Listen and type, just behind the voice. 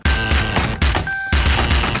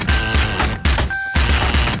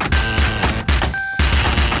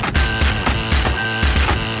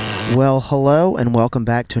Well, hello and welcome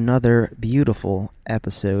back to another beautiful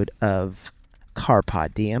episode of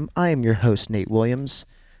CarPod DM. I am your host, Nate Williams,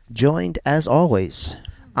 joined as always.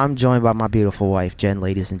 I'm joined by my beautiful wife, Jen,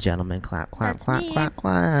 ladies and gentlemen. Clap, clap, That's clap, me. clap,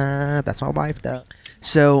 clap. That's my wife, though.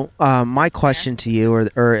 So, my question to you,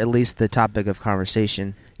 or at least the topic of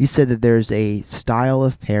conversation, you said that there's a style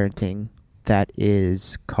of parenting that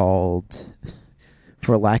is called,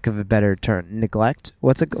 for lack of a better term, neglect.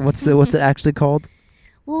 What's it actually called?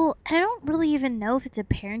 Well, I don't really even know if it's a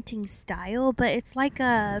parenting style, but it's like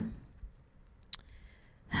a...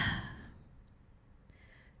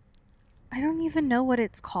 I don't even know what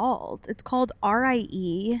it's called. It's called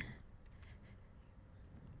RIE.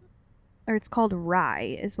 Or it's called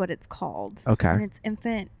RIE is what it's called. Okay. And it's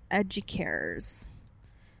infant educators.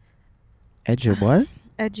 What?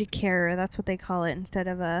 Educator, that's what they call it instead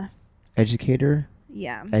of a... Educator?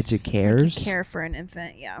 Yeah. Educators? Like care for an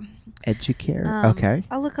infant, yeah. Educare? Okay.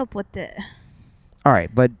 I'll look up what the... All right,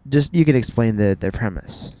 but just you can explain the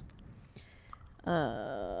premise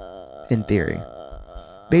in theory.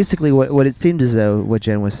 Basically, what it seemed as though what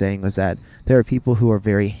Jen was saying was that there are people who are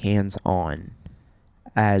very hands-on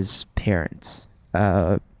as parents,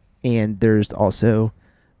 and there's also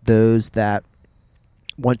those that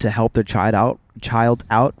want to help their child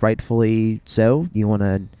out, rightfully so. You want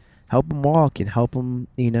to help them walk and help them,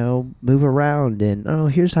 move around,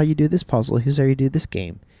 and here's how you do this puzzle, here's how you do this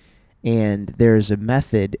game. And there's a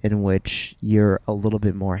method in which you're a little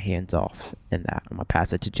bit more hands-off in that. I'm going to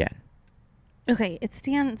pass it to Jen. Okay, it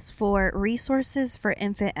stands for Resources for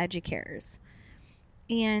Infant Educators.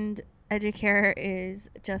 And educare is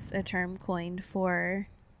just a term coined for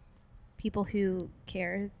people who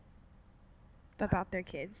care about their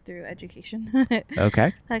kids through education.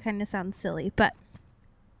 Okay. That kind of sounds silly, but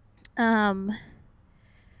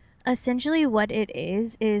essentially what it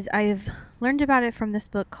is I've learned about it from this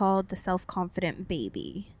book called The Self-Confident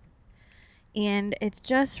Baby. And it's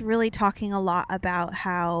just really talking a lot about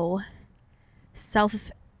how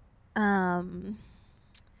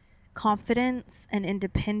confidence and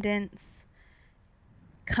independence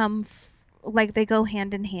they go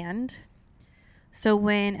hand in hand. So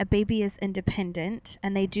when a baby is independent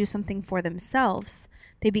and they do something for themselves,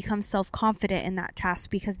 they become self-confident in that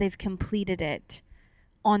task because they've completed it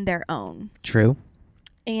on their own. True.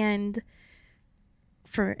 And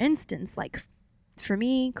for instance, like for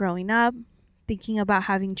me growing up, thinking about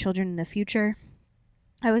having children in the future,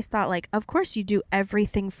 I always thought, like, of course you do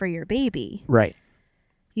everything for your baby. Right.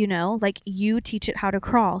 Like you teach it how to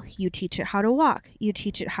crawl. You teach it how to walk. You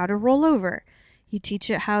teach it how to roll over. You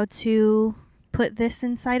teach it how to put this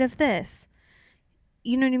inside of this.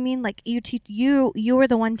 You know what I mean? Like you are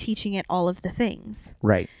the one teaching it all of the things.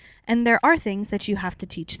 Right. And there are things that you have to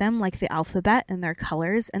teach them, like the alphabet and their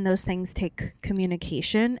colors. And those things take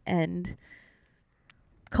communication and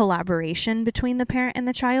collaboration between the parent and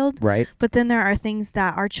the child. Right. But then there are things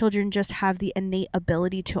that our children just have the innate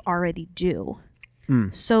ability to already do.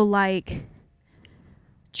 So like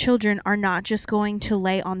children are not just going to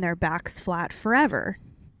lay on their backs flat forever.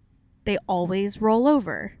 They always roll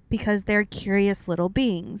over because they're curious little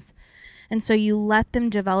beings. And so you let them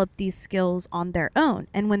develop these skills on their own.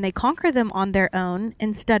 And when they conquer them on their own,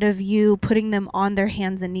 instead of you putting them on their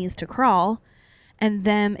hands and knees to crawl, and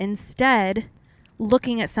them instead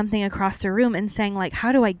looking at something across the room and saying, like,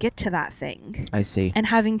 how do I get to that thing? I see. And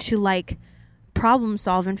having to, like, problem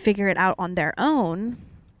solve and figure it out on their own,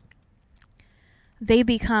 they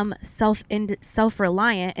become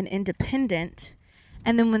self-reliant and independent.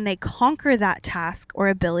 And then when they conquer that task or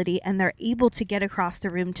ability and they're able to get across the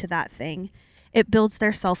room to that thing, it builds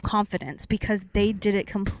their self-confidence because they did it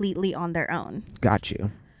completely on their own. Got you.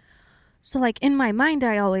 So, like, in my mind,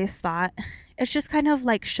 I always thought it's just kind of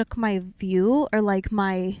like shook my view or like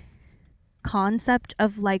my concept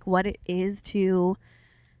of like what it is to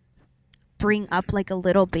bring up like a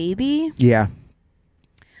little baby. Yeah.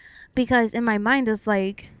 Because in my mind it's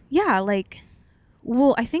like, yeah, like,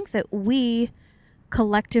 well, I think that we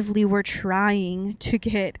collectively were trying to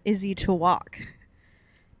get Izzy to walk.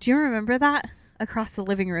 Do you remember that? Across the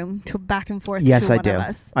living room to back and forth. Yes, to I one do. Of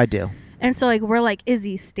us. I do. And so like we're like,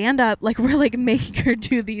 Izzy, stand up. Like we're like making her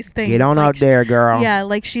do these things. Get on like, out there, girl. Yeah,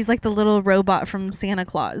 like she's like the little robot from Santa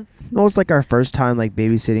Claus. Well, it's like our first time like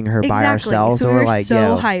babysitting her by ourselves. So and we're like, so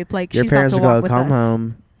yo, hyped. Like your she's parents about are to going walk to come with us.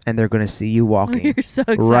 home and they're going to see you walking. We're so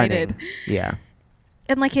excited. Running. Yeah.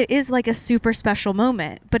 And like it is like a super special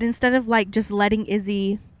moment. But instead of like just letting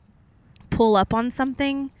Izzy pull up on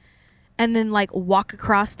something and then like walk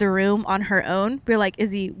across the room on her own, we're like,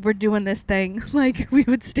 Izzy, we're doing this thing. Like we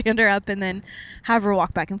would stand her up and then have her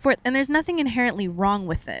walk back and forth. And there's nothing inherently wrong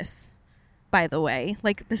with this. by the way.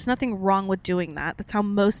 Like, there's nothing wrong with doing that. That's how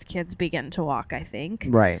most kids begin to walk, I think.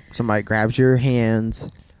 Right. Somebody grabs your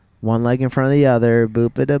hands, one leg in front of the other,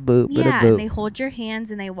 boop-a-da-boop-a-da-boop. Yeah, and they hold your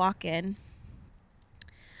hands and they walk in.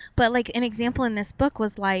 But, like, an example in this book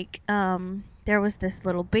was, like, there was this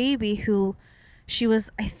little baby who, she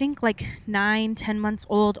was, I think, like 9-10 months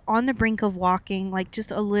old, on the brink of walking, like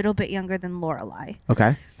just a little bit younger than Lorelai.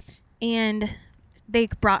 Okay. And they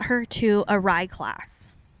brought her to a RIE class,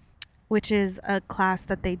 which is a class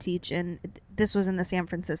that they teach in, this was in the San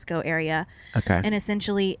Francisco area. Okay. And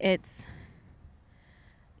essentially it's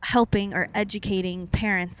helping or educating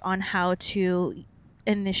parents on how to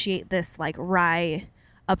initiate this like RIE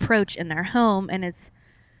approach in their home. And it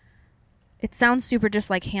sounds super just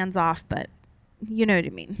like hands off, but you know what I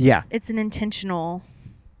mean? Yeah. It's an intentional.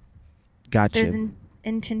 Gotcha. There's an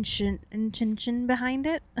intention behind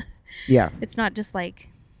it. Yeah. It's not just like,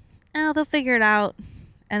 oh, they'll figure it out,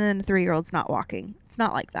 and then the 3-year-old's not walking. It's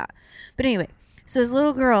not like that. But anyway, so this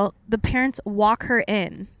little girl, the parents walk her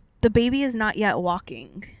in. The baby is not yet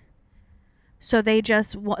walking. So they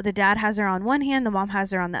just, the dad has her on one hand, the mom has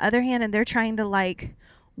her on the other hand, and they're trying to like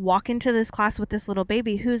walk into this class with this little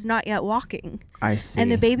baby who's not yet walking. I see. And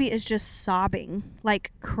the baby is just sobbing,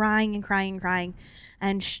 like crying and crying and crying.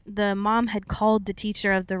 And the mom had called the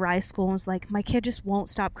teacher of the RIE school and was like, my kid just won't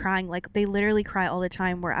stop crying. Like, they literally cry all the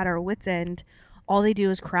time. We're at our wits' end. All they do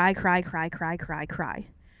is cry, cry, cry, cry, cry, cry.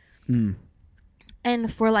 Mm.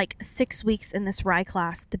 And for like 6 weeks in this RIE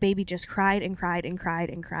class, the baby just cried and cried and cried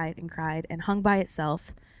and cried and cried and hung by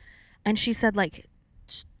itself. And she said, like,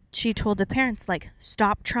 she told the parents, like,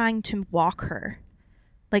 stop trying to walk her.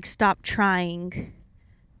 Like, stop trying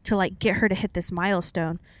to, like, get her to hit this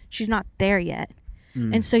milestone. She's not there yet.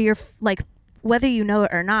 Mm. And so you're, like, whether you know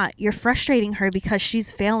it or not, you're frustrating her because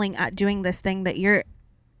she's failing at doing this thing that you're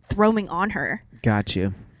throwing on her. Got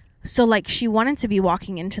you. So, like, she wanted to be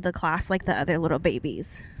walking into the class like the other little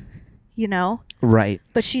babies, you know? Right.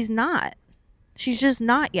 But she's not. She's just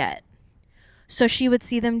not yet. So she would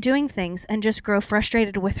see them doing things and just grow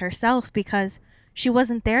frustrated with herself because she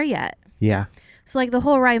wasn't there yet. Yeah. So, like, the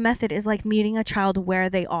whole RIE method is, like, meeting a child where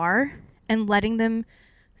they are and letting them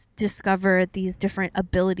discover these different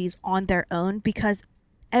abilities on their own, because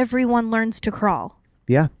everyone learns to crawl.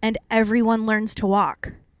 Yeah. And everyone learns to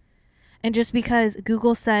walk. And just because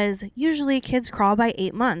Google says usually kids crawl by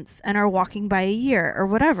 8 months and are walking by a year or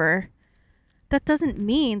whatever, that doesn't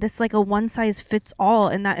mean that's like a one size fits all,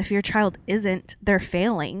 and that if your child isn't, they're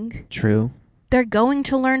failing. True. They're going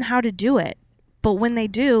to learn how to do it. But when they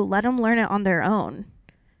do, let them learn it on their own,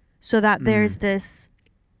 so that there's this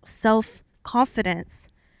self-confidence.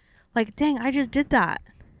 Like, dang, I just did that.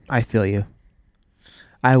 I feel you.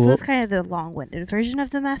 So it's kind of the long-winded version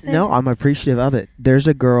of the method. No, I'm appreciative of it. There's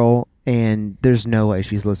a girl, and there's no way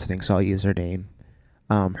she's listening, so I'll use her name.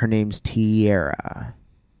 Her name's Tiara.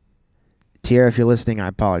 Tiara, if you're listening, I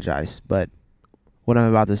apologize, but what I'm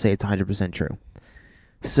about to say, it's 100% true.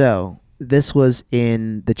 So, this was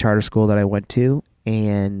in the charter school that I went to,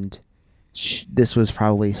 and this was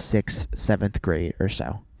probably 6th, 7th grade or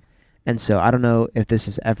so. And so I don't know if this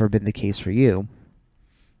has ever been the case for you,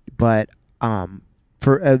 but I'm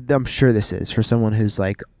sure this is for someone who's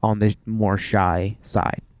like on the more shy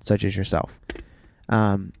side, such as yourself.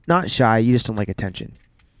 Not shy, you just don't like attention.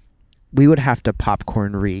 We would have to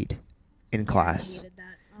popcorn read in class. I hated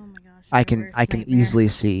that. Oh my gosh. I can easily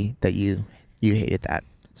see that you hated that.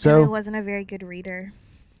 So and I wasn't a very good reader.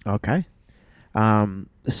 Okay.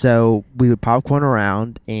 So we would popcorn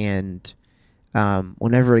around, and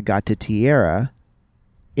whenever it got to Tiara,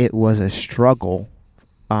 it was a struggle.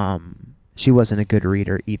 She wasn't a good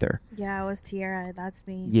reader either. Yeah, it was Tiara. That's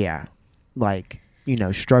me. Yeah. Like,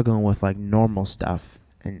 struggling with like normal stuff,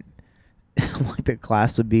 and like the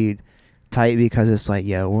class would be tight because it's like,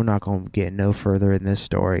 yo, we're not going to get no further in this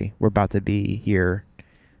story. We're about to be here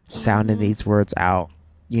sounding these words out,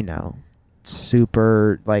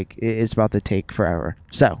 super, like, it's about to take forever.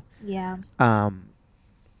 So, yeah.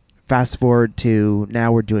 Fast forward to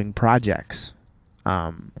now we're doing projects,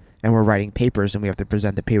 and we're writing papers, and we have to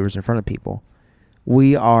present the papers in front of people.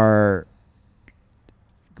 We are,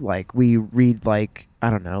 like, we read, like, I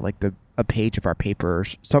don't know, like a page of our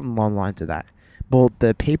papers, something along the lines of that. Well,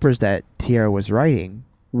 the papers that Tiara was writing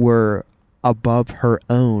were above her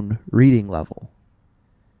own reading level.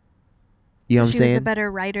 You know what I'm saying? She was a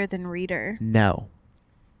better writer than reader. No.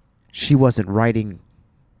 She wasn't writing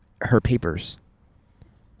her papers.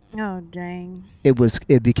 Oh, dang.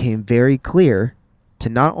 It became very clear to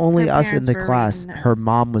not only Her us in the parents were class, reading her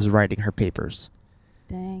mom was writing her papers.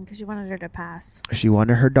 Dang, because she wanted her to pass. She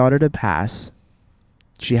wanted her daughter to pass.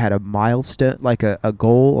 she had a milestone, like a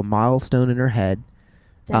goal, a milestone in her head.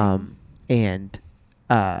 Dang. And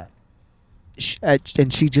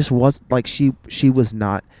she just was like, she was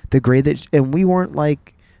not the grade that, and we weren't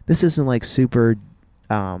like, this isn't like super,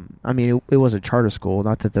 I mean, it was a charter school,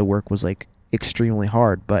 not that the work was like extremely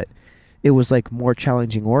hard, but it was like more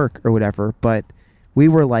challenging work or whatever. But we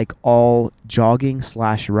were like all jogging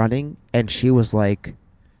 / running, and she was like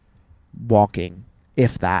walking,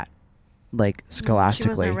 if that, like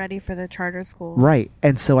scholastically. She wasn't ready for the charter school. Right.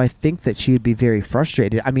 And so I think that she would be very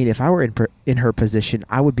frustrated. I mean, if I were in her position,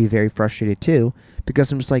 I would be very frustrated too,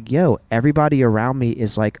 because I'm just like, yo, everybody around me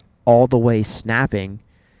is like all the way snapping,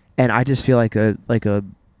 and I just feel like a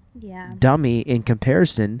yeah. dummy in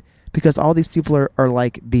comparison, because all these people are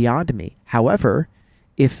like beyond me. However,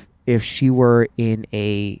 if she were in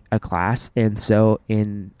a class, and so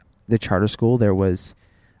in the charter school there was,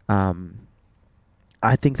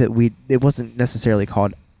 I think that it wasn't necessarily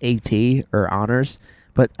called AP or honors,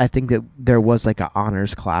 but I think that there was like an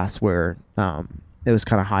honors class where it was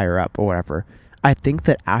kind of higher up or whatever. I think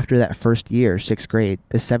that after that first year, 6th grade,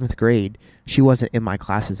 the 7th grade, she wasn't in my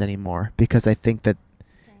classes anymore, because I think that,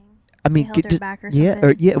 I mean, held her back or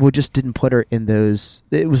something. we just didn't put her in those.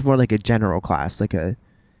 It was more like a general class, like a,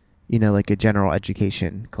 like a general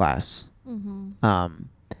education class. Mm-hmm.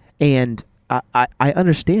 And I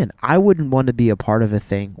understand. I wouldn't want to be a part of a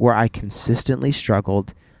thing where I consistently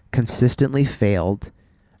struggled, consistently failed,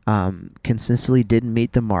 consistently didn't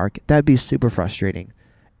meet the mark. That'd be super frustrating.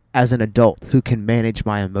 As an adult who can manage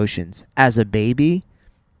my emotions, as a baby,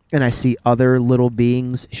 and I see other little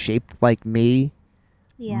beings shaped like me,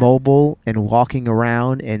 mobile and walking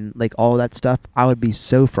around and like all that stuff, I would be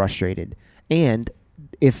so frustrated. And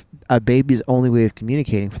if a baby's only way of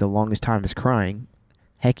communicating for the longest time is crying,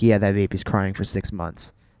 heck yeah, that baby's crying for 6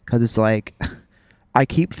 months. Because it's like, I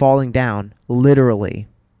keep falling down, literally.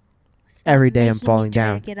 Every day I'm falling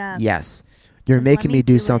down. Yes. You're Just making let me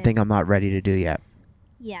do do something it. I'm not ready to do yet.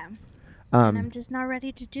 Yeah. And I'm just not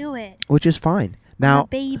ready to do it. Which is fine. I'm Now, a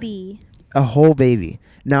baby. a whole baby.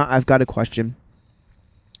 Now, I've got a question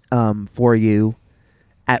for you.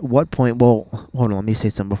 At what point, well, hold on, let me say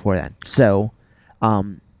something before that. So,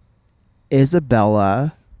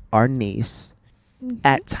 Isabella, our niece,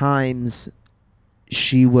 at times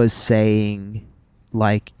she was saying,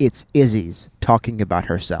 like, it's Izzy's talking about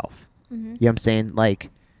herself. Mm-hmm. You know what I'm saying? Like,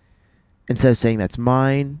 instead of saying that's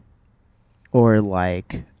mine, or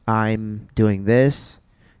like, I'm doing this,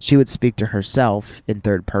 she would speak to herself in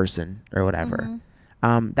third person or whatever.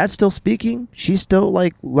 Mm-hmm. That's still speaking. She's still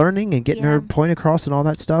like learning and getting her point across and all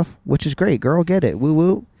that stuff, which is great. Girl, get it. Woo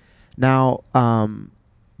woo. Now,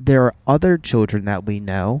 there are other children that we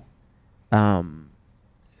know,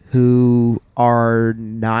 who are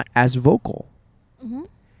not as vocal. Mm-hmm.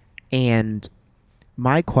 And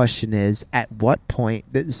my question is, at what point,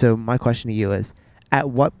 so my question to you is, at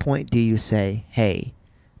what point do you say, hey,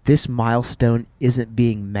 this milestone isn't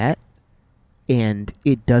being met, and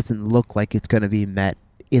it doesn't look like it's going to be met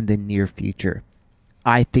in the near future?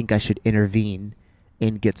 I think I should intervene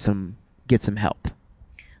and get some help.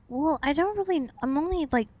 Well, I'm only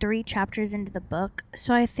like 3 chapters into the book,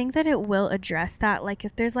 so I think that it will address that. Like,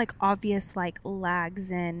 if there's like obvious like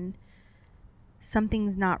lags and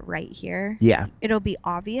something's not right here, Yeah. it'll be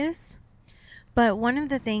obvious. But one of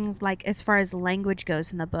the things, like as far as language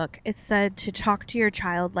goes in the book, it said to talk to your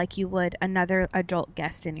child like you would another adult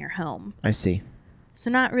guest in your home. I see. So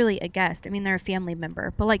not really a guest. I mean, they're a family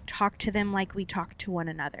member, but like talk to them like we talk to one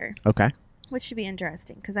another. Okay. Which should be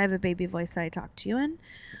interesting because I have a baby voice that I talk to you in.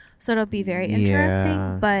 So it'll be very interesting.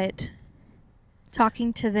 Yeah. But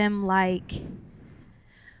talking to them like...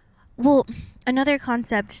 Well, another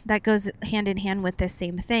concept that goes hand in hand with this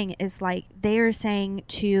same thing is like they are saying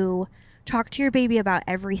to talk to your baby about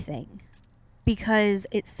everything because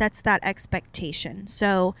it sets that expectation.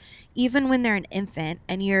 So even when they're an infant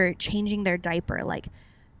and you're changing their diaper, like,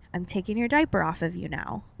 I'm taking your diaper off of you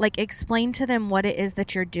now. Like, explain to them what it is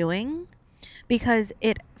that you're doing because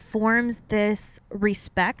it forms this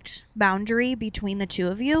respect boundary between the two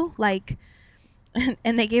of you. Like,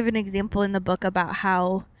 and they gave an example in the book about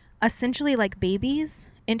how essentially like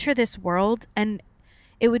babies enter this world and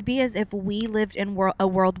it would be as if we lived in a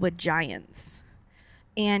world with giants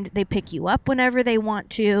and they pick you up whenever they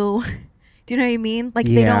want to. Do you know what I mean? Like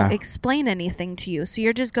they don't explain anything to you. So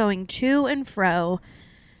you're just going to and fro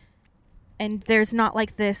and there's not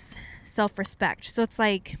like this self-respect. So it's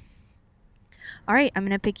like, all right, I'm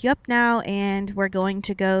going to pick you up now and we're going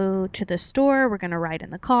to go to the store. We're going to ride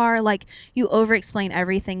in the car. Like you over-explain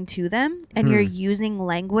everything to them and you're using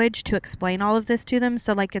language to explain all of this to them.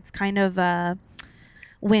 So like it's kind of a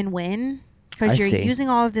win-win because you're see. using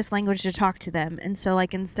all of this language to talk to them. And so,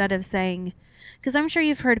 like, instead of saying, because I'm sure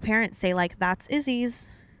you've heard parents say, like, that's Izzy's.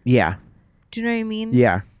 Yeah. Do you know what I mean?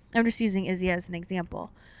 Yeah. I'm just using Izzy as an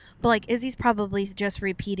example. But, like, Izzy's probably just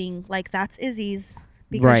repeating, like, that's Izzy's,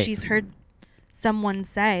 because Right. she's heard someone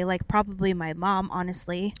say, like, probably my mom,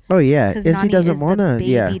 honestly. Oh yeah. Because Izzy Nani doesn't is the want to. baby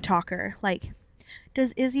Yeah. talker. Like,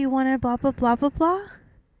 does Izzy want to blah, blah, blah, blah, blah?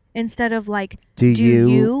 Instead of, like, Do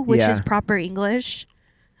you? which Yeah. is proper English.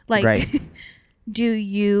 Like, Right. do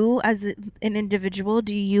you, as an individual,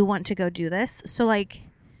 do you want to go do this? So, like,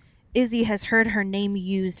 Izzy has heard her name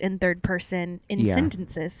used in third person in Yeah.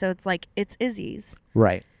 sentences. So it's like, it's Izzy's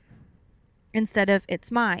Right. instead of it's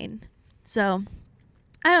mine. So,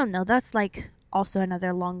 I don't know. That's, like, also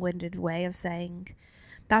another long-winded way of saying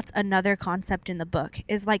that's another concept in the book,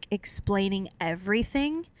 is, like, explaining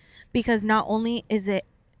everything, because not only is it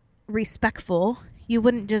respectful, you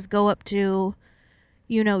wouldn't just go up to,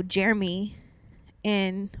 you know, Jeremy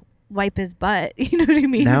and wipe his butt. You know what I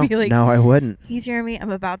mean? No, Be like, no, I wouldn't. hey, Jeremy,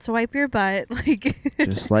 I'm about to wipe your butt. Like,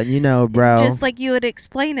 Just letting you know, bro. just like you would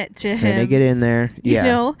explain it to him. Finna get in there. Yeah. You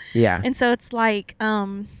know? Yeah. And so it's like,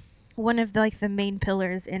 one of the, like, the main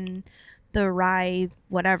pillars in the Rye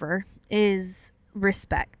whatever is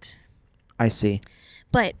respect. I see.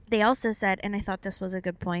 But they also said, and I thought this was a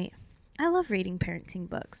good point, I love reading parenting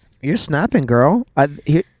books. You're snapping, girl.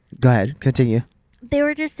 Go ahead. Continue. They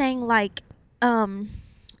were just saying, like,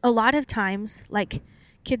 a lot of times, like,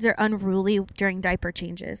 kids are unruly during diaper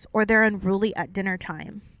changes, or they're unruly at dinner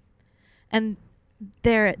time, and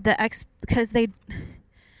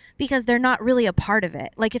because they're not really a part of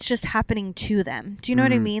it. Like, it's just happening to them. Do you know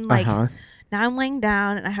what I mean? Like, Uh-huh. now I'm laying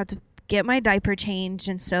down and I have to get my diaper changed,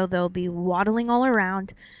 and so they'll be waddling all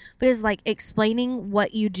around. But it's like explaining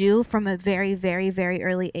what you do from a very, very, very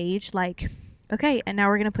early age. Like, okay, and now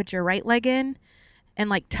we're going to put your right leg in and,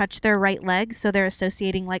 like, touch their right leg. So they're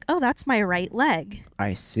associating, like, oh, that's my right leg.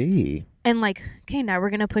 I see. And, like, okay, now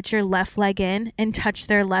we're going to put your left leg in and touch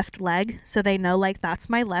their left leg. So they know, like, that's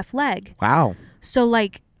my left leg. Wow. So,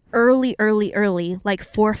 like, early, like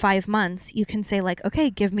 4 or 5 months, you can say, like, okay,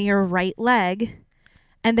 give me your right leg.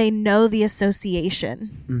 And they know the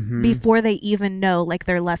association before they even know, like,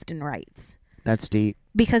 their left and rights. That's deep.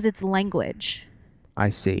 Because it's language I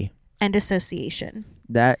see. and association.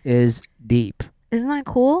 That is deep. Isn't that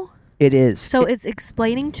cool? It is. So it's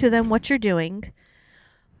explaining to them what you're doing,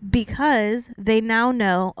 because they now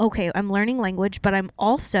know, okay, I'm learning language, but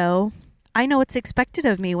I know what's expected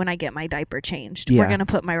of me when I get my diaper changed. Yeah. We're going to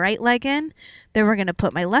put my right leg in, then we're going to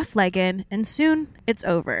put my left leg in, and soon it's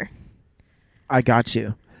over. I got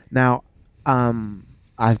you. Now,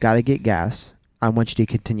 I've got to get gas. I want you to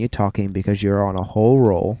continue talking because you're on a whole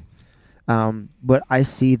roll. But I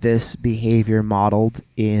see this behavior modeled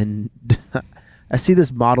in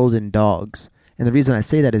dogs. And the reason I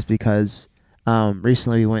say that is because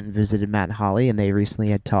recently we went and visited Matt and Holly, and they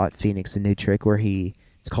recently had taught Phoenix a new trick where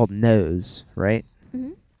it's called nose, right?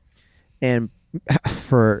 Mm-hmm. And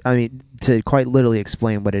to quite literally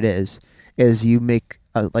explain what it is you make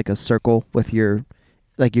a circle with you're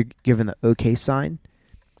given the OK sign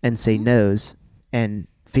and say nose, and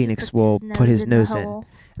Phoenix will put his nose in.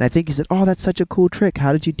 And I think he said, oh, that's such a cool trick.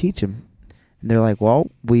 How did you teach him? And they're like, well,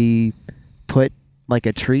 we put like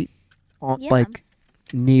a treat on, like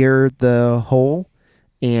near the hole,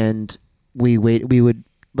 and we would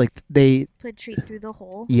like they put a treat through the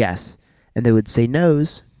hole. Yes. And they would say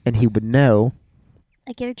nose, and he would know.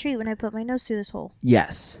 I get a treat when I put my nose through this hole.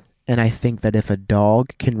 Yes. And I think that if a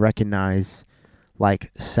dog can recognize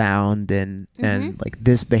like sound and like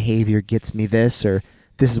this behavior gets me this, or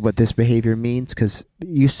this is what this behavior means, because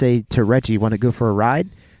you say to Reggie, want to go for a ride?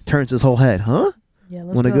 Turns his whole head, huh? Yeah,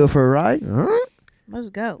 Want to go for a ride? Huh? Let's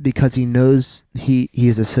go. Because he knows he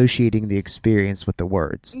is associating the experience with the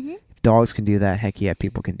words. Mm-hmm. If dogs can do that, heck yeah,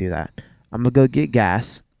 people can do that. I'm going to go get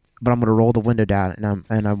gas, but I'm going to roll the window down,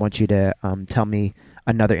 and I want you to tell me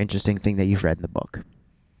another interesting thing that you've read in the book.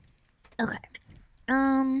 Okay.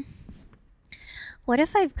 What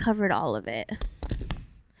if I've covered all of it?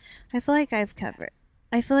 I feel like I've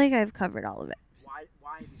covered all of it. Why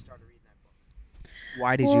have you started reading that book?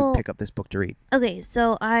 Why did you pick up this book to read? Okay,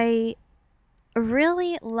 so I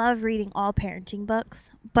really love reading all parenting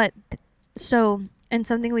books, but and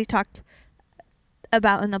something we've talked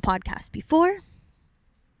about in the podcast before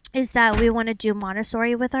is that we want to do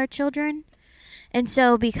Montessori with our children. And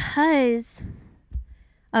so because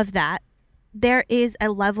of that, there is a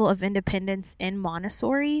level of independence in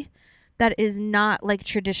Montessori that is not like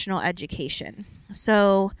traditional education.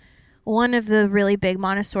 So one of the really big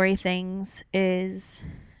Montessori things is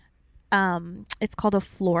it's called a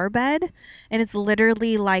floor bed, and it's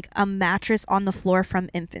literally like a mattress on the floor from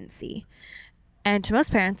infancy. And to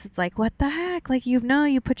most parents, it's like, what the heck? Like,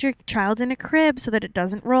 you put your child in a crib so that it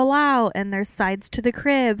doesn't roll out, and there's sides to the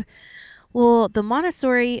crib. Well, the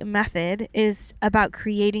Montessori method is about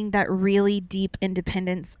creating that really deep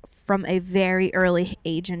independence from a very early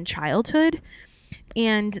age in childhood.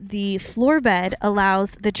 And the floor bed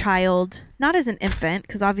allows the child, not as an infant,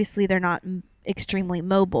 because obviously they're not extremely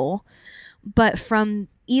mobile, but from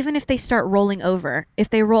even if they start rolling over, if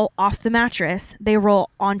they roll off the mattress, they roll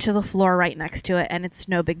onto the floor right next to it, and it's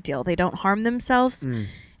no big deal. They don't harm themselves.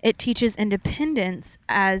 It teaches independence,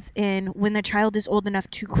 as in when the child is old enough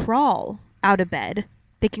to crawl out of bed,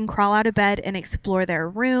 they can crawl out of bed and explore their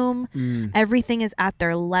room. Everything is at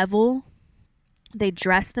their level. They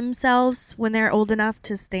dress themselves when they're old enough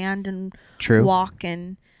to stand and walk,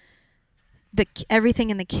 and everything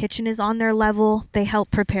in the kitchen is on their level. They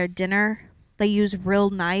help prepare dinner. They use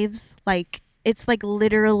real knives. Like, it's like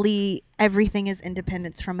literally everything is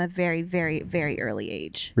independence from a very, very, very early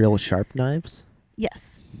age. Real sharp knives?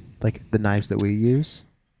 Yes. Like the knives that we use?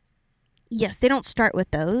 Yes, they don't start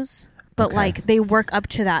with those, but like they work up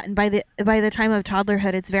to that. And by the time of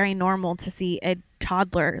toddlerhood, it's very normal to see a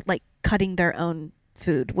toddler like cutting their own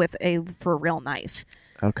food with a for real knife.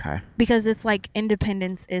 Okay. Because it's like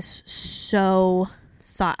independence is so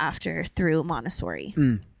sought after through Montessori.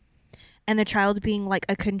 And the child being like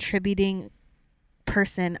a contributing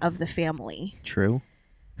person of the family. True.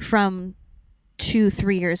 From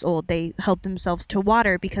 2-3 years old, they help themselves to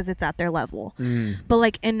water because it's at their level. But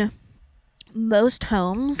like in most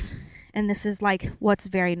homes, and this is like what's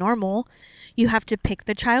very normal, you have to pick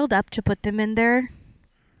the child up to put them in their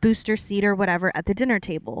booster seat or whatever at the dinner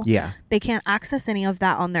table. Yeah. They can't access any of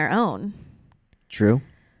that on their own. True.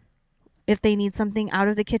 If they need something out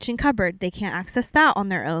of the kitchen cupboard, they can't access that on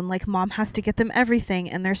their own. Like, mom has to get them everything,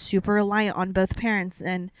 and they're super reliant on both parents.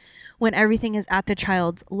 And when everything is at the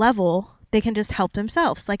child's level, they can just help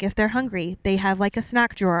themselves. Like, if they're hungry, they have like a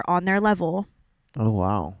snack drawer on their level. Oh,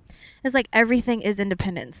 wow. It's like everything is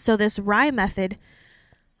independence. So this RIE method,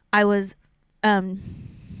 I was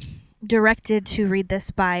directed to read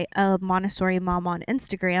this by a Montessori mom on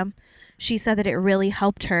Instagram. She said that it really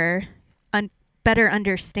helped her better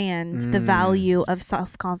understand the value of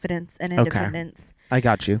self-confidence and independence. I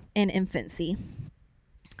got you. In infancy.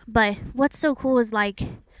 But what's so cool is like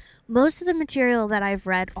most of the material that I've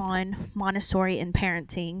read on Montessori and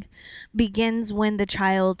parenting begins when the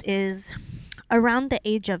child is around the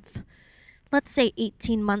age of, let's say,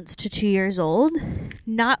 18 months to 2 years old.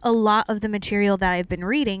 Not a lot of the material that I've been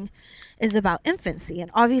reading is about infancy. And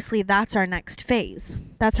obviously that's our next phase.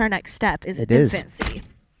 That's our next step is infancy.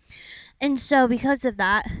 And so because of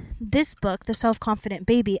that, this book, The Self-Confident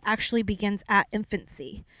Baby, actually begins at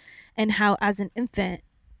infancy, and how as an infant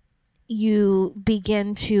you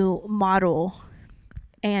begin to model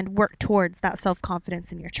and work towards that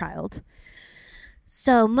self-confidence in your child.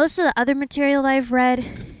 So most of the other material I've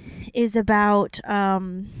read is about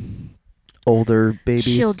older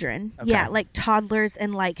babies? Children. Okay. Yeah, like toddlers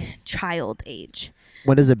and like child age.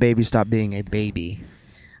 When does a baby stop being a baby?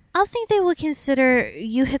 I think they would consider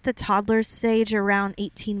you hit the toddler stage around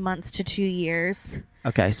 18 months to 2 years.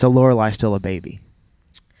 Okay, so Lorelai's still a baby.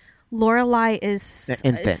 Lorelai is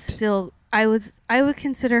infant. Still, I would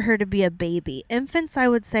consider her to be a baby. Infants, I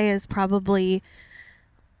would say, is probably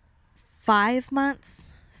 5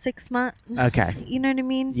 months, 6 months. Okay. You know what I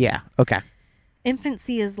mean? Yeah, okay.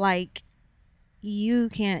 Infancy is like you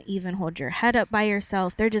can't even hold your head up by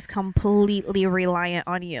yourself. They're just completely reliant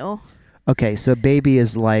on you. Okay, so baby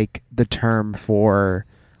is like the term for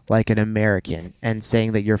like an American, and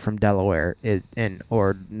saying that you're from Delaware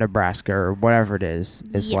or Nebraska or whatever it is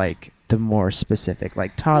like the more specific,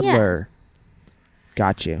 like toddler. Yeah.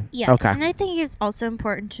 Got you. Yeah. Okay. And I think it's also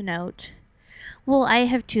important to note, well, I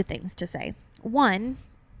have 2 things to say. One,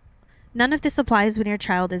 none of this applies when your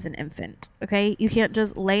child is an infant, okay? You can't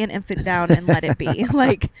just lay an infant down and let it be.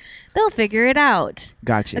 Like, they'll figure it out.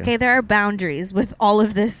 Gotcha. Okay, there are boundaries with all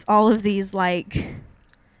of these, like,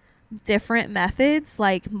 different methods,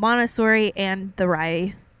 like Montessori and the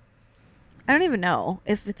RIE. I don't even know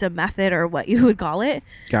if it's a method or what you would call it.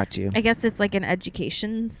 Got you. I guess it's like an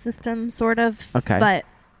education system, sort of. Okay. But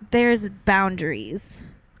there's boundaries.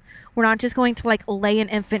 We're not just going to like lay an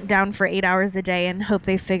infant down for 8 hours a day and hope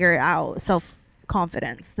they figure it out.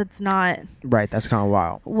 Self-confidence. That's not right. That's kind of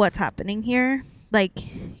wild. What's happening here. Like,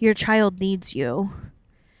 your child needs you,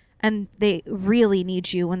 and they really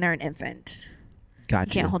need you when they're an infant. Gotcha.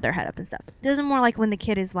 You can't hold their head up and stuff. It doesn't more like when the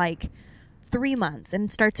kid is like 3 months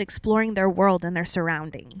and starts exploring their world and their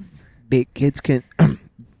surroundings. Big kids can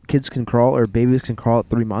kids can crawl or babies can crawl at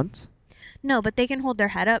 3 months? No, but they can hold their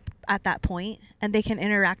head up at that point, and they can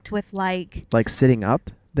interact with like sitting up.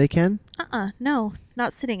 They can. No,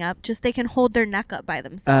 not sitting up. Just they can hold their neck up by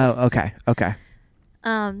themselves. Oh, okay.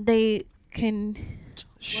 They can.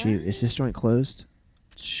 Shoot, is this joint closed?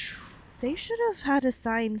 They should have had a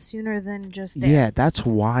sign sooner than just there. Yeah, that's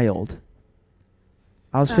wild.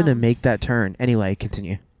 I was finna make that turn. Anyway,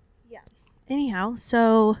 continue. Yeah. Anyhow,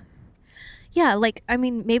 so yeah, like I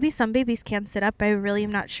mean, maybe some babies can sit up. I really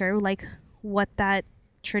am not sure, like what that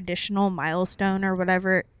traditional milestone or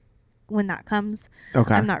whatever when that comes.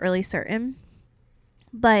 Okay. I'm not really certain,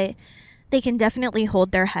 but they can definitely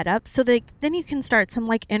hold their head up. So then you can start some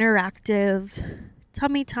like interactive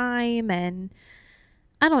tummy time and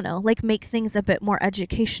I don't know, like make things a bit more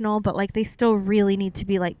educational, but like they still really need to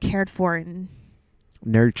be like cared for and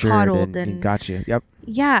nurtured coddled and got you. Yep.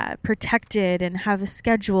 Yeah, protected and have a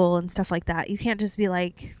schedule and stuff like that. You can't just be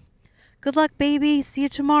like, good luck, baby. See you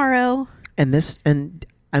tomorrow. And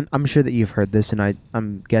I'm sure that you've heard this, and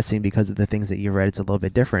I'm guessing because of the things that you've read, it's a little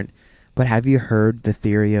bit different. But have you heard the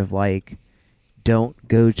theory of like, don't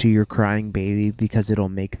go to your crying baby because it'll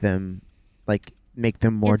make them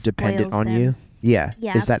more dependent on you? Yeah.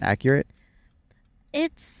 Is that accurate?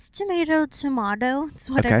 It's tomato. It's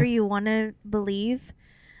whatever you want to believe.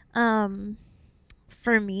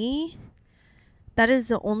 For me, that is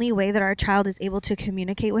the only way that our child is able to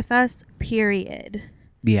communicate with us, period.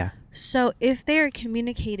 Yeah. So if they're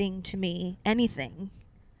communicating to me anything,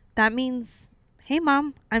 that means, hey,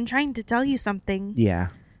 Mom, I'm trying to tell you something. Yeah.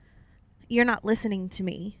 You're not listening to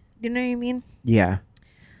me. You know what I mean? Yeah.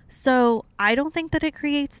 So I don't think that it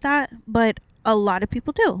creates that, but a lot of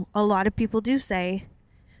people do. A lot of people do say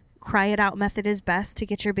cry it out method is best to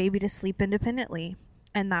get your baby to sleep independently.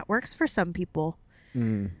 And that works for some people.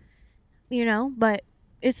 You know, but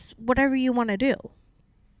it's whatever you want to do.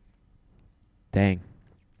 Dang.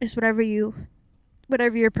 It's whatever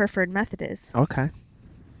your preferred method is. Okay.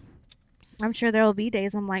 I'm sure there will be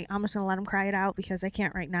days I'm like, I'm just going to let them cry it out because I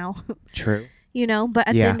can't right now. True. You know, but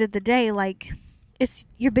at the end of the day, like, it's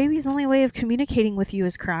your baby's only way of communicating with you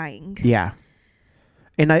is crying. Yeah.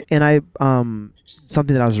 And I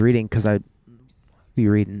something that I was reading, because I'll be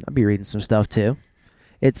reading some stuff too.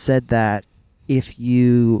 It said that if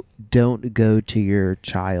you don't go to your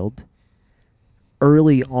child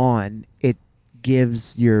early on, it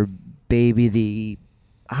gives your baby the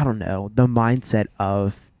mindset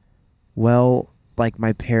of, well, like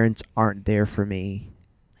my parents aren't there for me.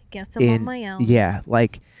 I guess I'm on my own. Yeah,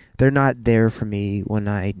 like they're not there for me when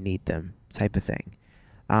I need them, type of thing.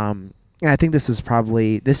 And I think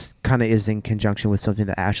this kind of is in conjunction with something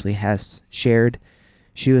that Ashley has shared.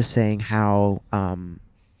 She was saying how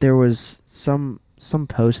there was some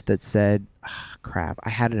post that said, crap, I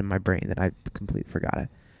had it in my brain that I completely forgot it.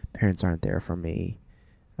 Parents aren't there for me.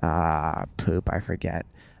 Poop, I forget.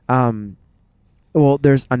 Well,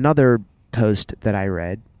 there's another post that I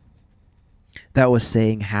read that was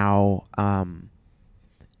saying how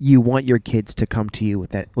you want your kids to come to you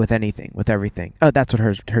with anything, with everything. Oh, that's what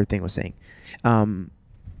her thing was saying.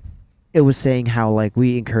 It was saying how like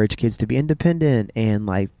we encourage kids to be independent and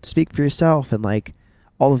like speak for yourself and like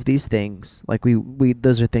all of these things. Like we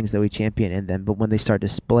those are things that we champion in them. But when they start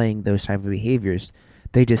displaying those type of behaviors,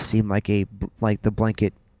 they just seem like the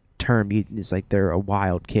blanket term. It's like they're a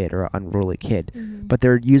wild kid or an unruly kid. Mm-hmm. But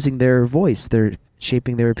they're using their voice. They're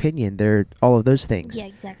shaping their opinion. They're all of those things. Yeah,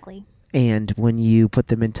 exactly. And when you put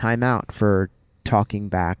them in timeout for talking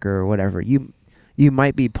back or whatever, you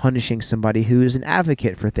might be punishing somebody who is an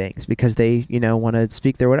advocate for things because they, want to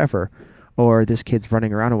speak their whatever, or this kid's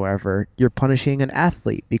running around or whatever. You're punishing an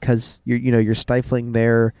athlete because you're stifling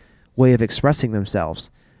their way of expressing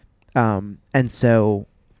themselves. And so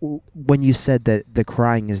when you said that the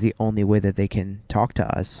crying is the only way that they can talk to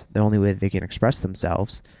us, the only way that they can express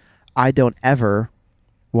themselves, I don't ever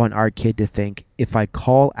want our kid to think if I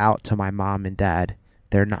call out to my mom and dad,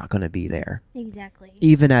 they're not going to be there. Exactly.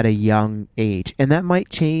 Even at a young age. And that might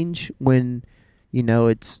change when,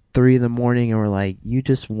 it's 3 a.m. and we're like, you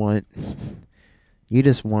just want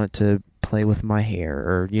to play with my hair,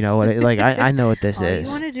 or like I know what this all is.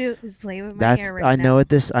 All you want to do is play with my hair right I now. know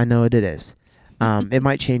what it is. It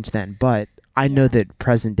might change then, but I know that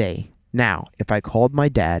present day now, if I called my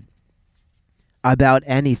dad about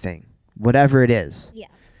anything, whatever it is,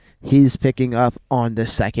 he's picking up on the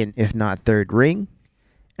second, if not third ring,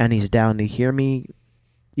 and he's down to hear me,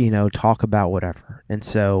 talk about whatever. And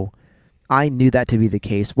so I knew that to be the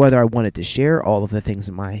case, whether I wanted to share all of the things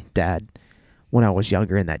with my dad when I was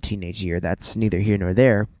younger in that teenage year. That's neither here nor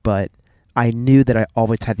there, but I knew that I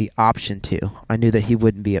always had the option to. I knew that he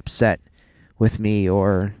wouldn't be upset with me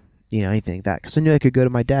or anything like that, because I knew I could go to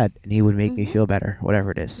my dad and he would make me Mhm. feel better,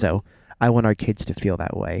 whatever it is. So I want our kids to feel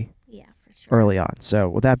that way Yeah, for sure. early on. So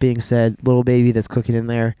with that being said, little baby that's cooking in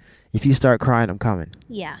there, if you start crying, I'm coming.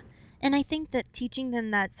 Yeah. And I think that teaching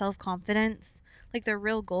them that self-confidence, like the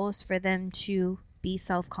real goal is for them to be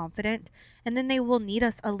self-confident, and then they will need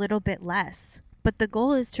us a little bit less. But the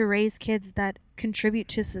goal is to raise kids that contribute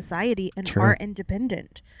to society and True. are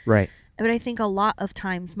independent. Right. But I think a lot of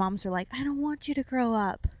times moms are like, I don't want you to grow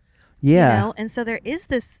up. Yeah. And so there is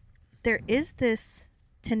this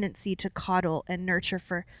tendency to coddle and nurture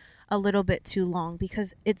for a little bit too long,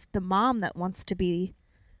 because it's the mom that wants to be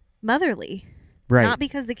motherly. Right. Not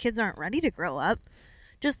because the kids aren't ready to grow up,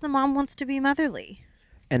 just the mom wants to be motherly.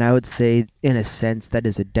 And I would say, in a sense, that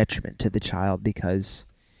is a detriment to the child, because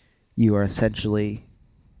you are essentially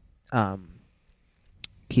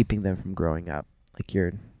keeping them from growing up. Like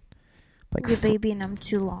you're babying them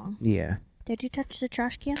too long. Yeah. Did you touch the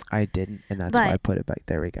trash can? I didn't, and that's why I But- put it back.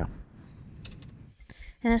 There we go.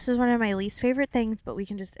 And this is one of my least favorite things, but we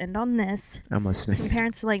can just end on this. I'm When listening.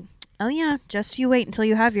 parents are like, oh yeah, just you wait until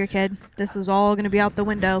you have your kid. This is all going to be out the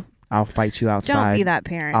window. I'll fight you outside. Don't be that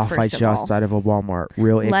parent. I'll first fight of you all. outside of a Walmart.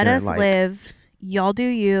 Real ignorant. Let us like, live. Y'all do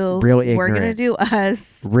you. Real We're going to ignorant. do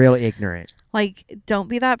us. Real ignorant. Like, don't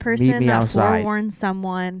be that person me that outside. forewarns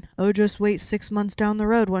someone. Oh, just wait 6 months down the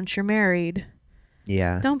road once you're married.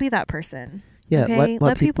 Yeah. Don't be that person. Yeah. Okay?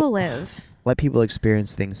 Let people live. Let people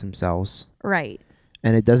experience things themselves, Right.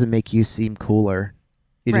 and it doesn't make you seem cooler.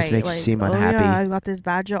 It just Right, makes like, you seem oh, unhappy. yeah, I got this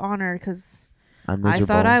badge of honor because I'm I miserable.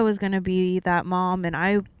 thought I was going to be that mom and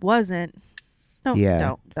I wasn't. Don't,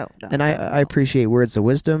 Yeah. don't. And I appreciate words of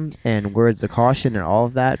wisdom and words of caution and all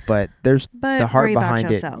of that, but there's But the heart worry about behind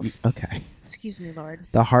it. yourself. Okay. Excuse me, Lord.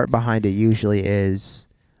 The heart behind it usually is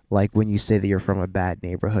like when you say that you're from a bad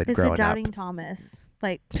neighborhood It's a growing doubting up. Thomas.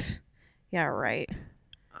 Like, yeah, right.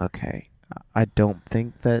 Okay. I don't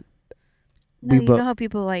think that No, we you bo- know how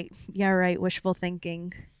people like, yeah, right, wishful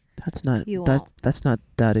thinking. that's not You that won't. that's not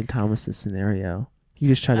doubting Thomas's scenario. You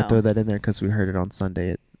just try to No. throw that in there because we heard it on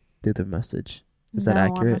Sunday through the message. Is that No,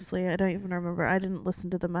 accurate? Honestly, I don't even remember. I didn't listen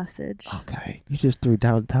to the message. Okay. You just threw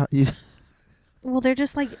down. Well, they're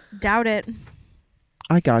just like, doubt it.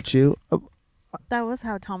 I got you. That was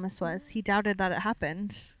how Thomas was. He doubted that it happened.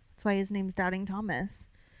 That's why his name's Doubting Thomas.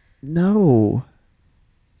 No.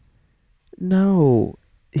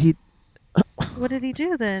 He What did he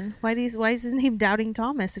do then? Why is his name Doubting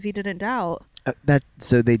Thomas if he didn't doubt?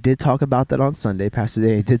 so they did talk about that on Sunday. Pastor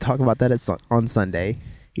Danny did talk about that on Sunday.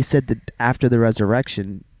 He said that after the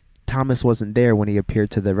resurrection, Thomas wasn't there when he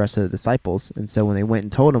appeared to the rest of the disciples, and so when they went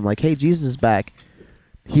and told him, like, "Hey, Jesus is back,"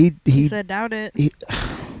 he said doubt it.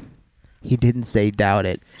 he didn't say doubt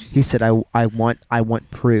it. He said, I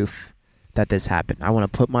want proof that this happened. I want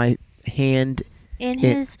to put my hand In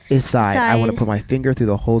in his side. I want to side. put my finger through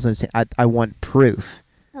the holes in his hand. I want proof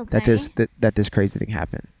Okay. that this crazy thing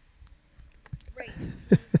happened.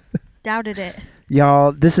 Doubted it.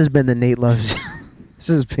 Y'all, this has been the Nate Loves. This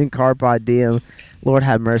has been Carpod Diem. Lord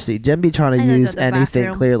have mercy. Jen be trying to I gotta go use to the anything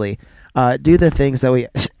bathroom. clearly. Do the things that we,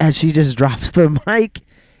 as she just drops the mic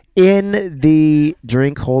in the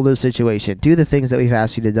drink holder situation. Do the things that we've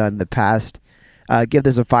asked you to do in the past. Give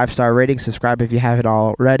this a 5-star rating. Subscribe if you haven't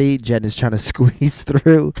already. Jen is trying to squeeze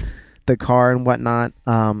through the car and whatnot.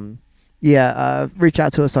 Reach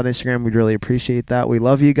out to us on Instagram. We'd really appreciate that. We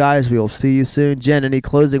love you guys. We will see you soon. Jen, any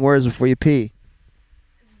closing words before you pee?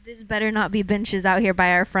 This better not be benches out here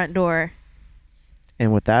by our front door.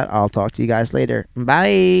 And with that, I'll talk to you guys later.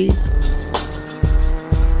 Bye.